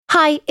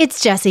Hi,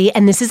 it's Jessie,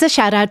 and this is a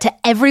shout out to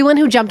everyone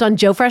who jumped on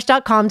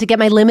JoeFresh.com to get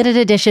my limited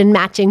edition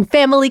matching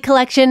family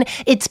collection.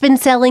 It's been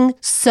selling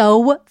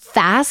so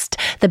fast.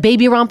 The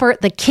baby romper,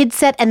 the kid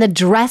set, and the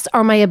dress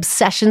are my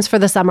obsessions for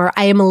the summer.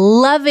 I am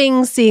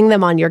loving seeing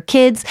them on your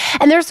kids,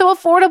 and they're so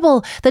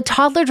affordable. The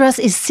toddler dress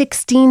is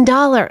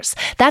 $16.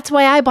 That's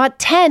why I bought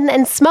 10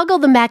 and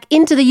smuggled them back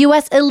into the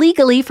US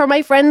illegally for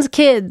my friends'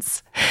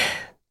 kids.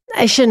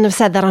 I shouldn't have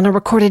said that on a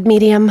recorded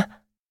medium.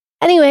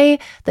 Anyway,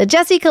 the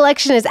Jessie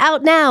collection is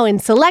out now in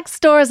select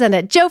stores and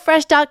at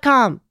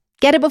JoeFresh.com.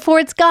 Get it before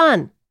it's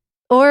gone.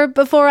 Or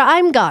before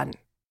I'm gone.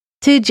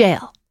 To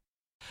jail.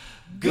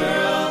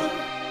 Girl,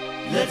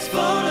 let's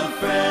phone a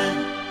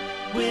friend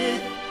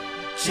with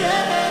Jessie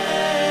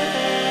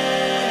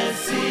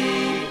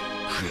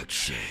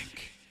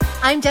Cruikshank.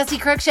 I'm Jessie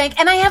Cruikshank,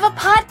 and I have a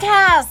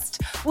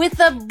podcast with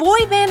a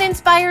boy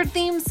band-inspired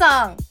theme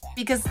song.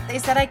 Because they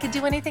said I could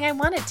do anything I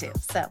wanted to,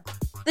 so...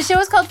 The show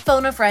is called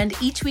Phone a Friend.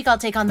 Each week I'll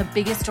take on the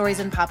biggest stories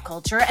in pop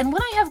culture, and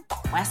when I have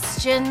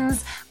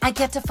questions, I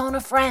get to phone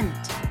a friend.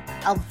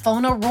 I'll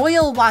phone a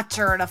royal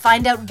watcher to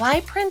find out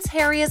why Prince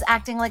Harry is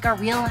acting like a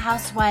real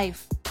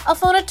housewife. I'll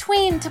phone a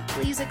tween to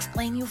please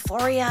explain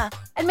Euphoria.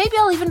 And maybe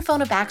I'll even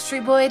phone a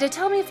Backstreet Boy to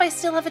tell me if I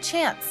still have a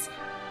chance.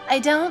 I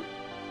don't?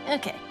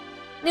 Okay.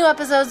 New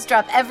episodes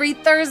drop every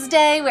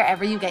Thursday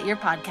wherever you get your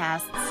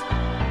podcasts.